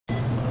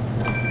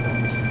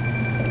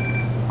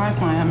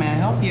Crisis Line. How may I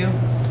help you?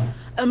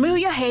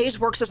 Amelia Hayes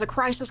works as a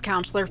crisis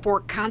counselor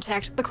for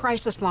Contact the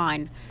Crisis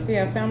Line. So you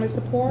have family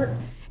support?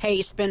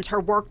 Hayes spends her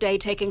workday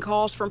taking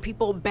calls from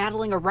people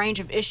battling a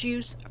range of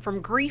issues, from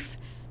grief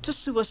to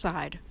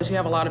suicide. You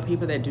have a lot of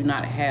people that do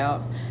not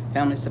have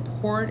family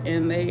support,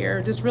 and they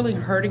are just really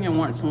hurting and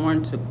want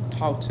someone to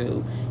talk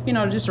to,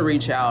 just to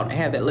reach out and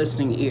have that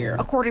listening ear.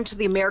 According to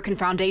the American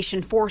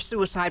Foundation for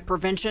Suicide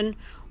Prevention,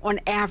 on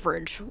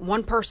average,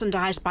 one person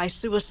dies by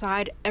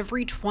suicide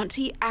every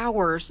 20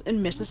 hours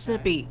in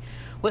Mississippi.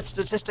 With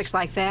statistics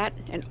like that,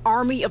 an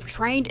army of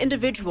trained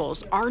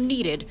individuals are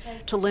needed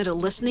to lend a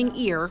listening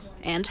ear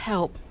and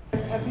help.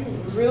 Have you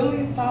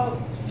really thought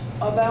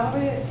about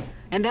it?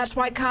 And that's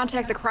why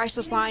Contact the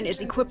Crisis Line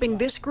is equipping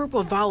this group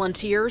of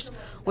volunteers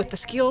with the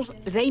skills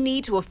they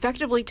need to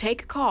effectively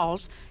take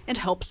calls and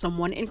help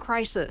someone in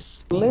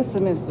crisis.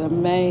 Listen is the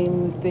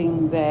main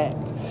thing that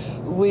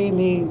we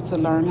need to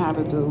learn how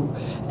to do.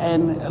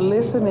 And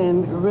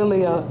listening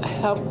really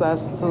helps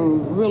us to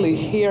really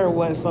hear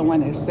what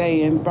someone is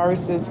saying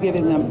versus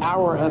giving them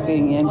our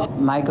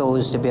opinion. My goal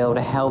is to be able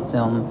to help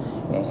them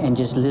and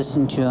just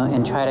listen to them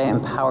and try to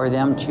empower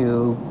them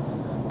to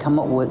come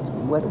up with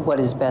what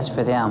is best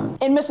for them.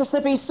 In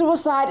Mississippi,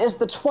 suicide is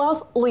the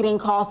 12th leading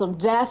cause of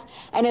death,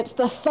 and it's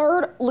the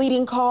 3rd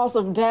leading cause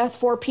of death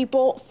for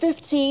people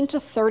 15 to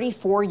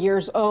 34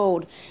 years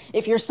old.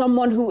 If you're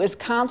someone who is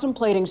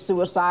contemplating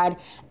suicide,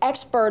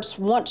 experts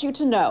want you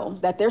to know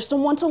that there's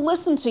someone to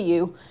listen to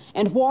you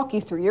and walk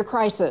you through your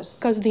crisis.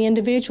 Because the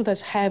individual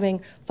that's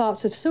having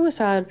thoughts of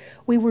suicide,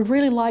 we would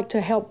really like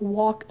to help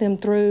walk them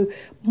through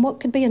what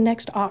could be a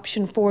next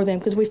option for them,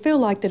 because we feel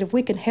like that if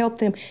we can help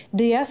them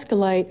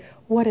de-escalate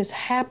what is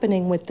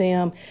happening with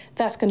them,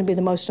 that's going to be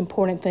the most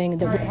important thing.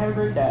 Have a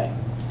great day.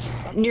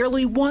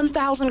 Nearly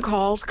 1,000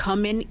 calls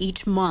come in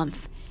each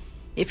month.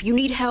 If you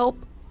need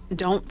help,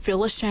 don't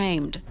feel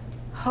ashamed.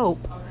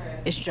 Hope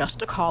is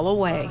just a call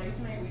away.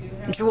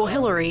 Jewel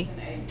Hillary,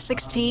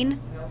 16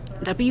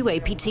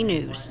 WAPT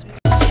News.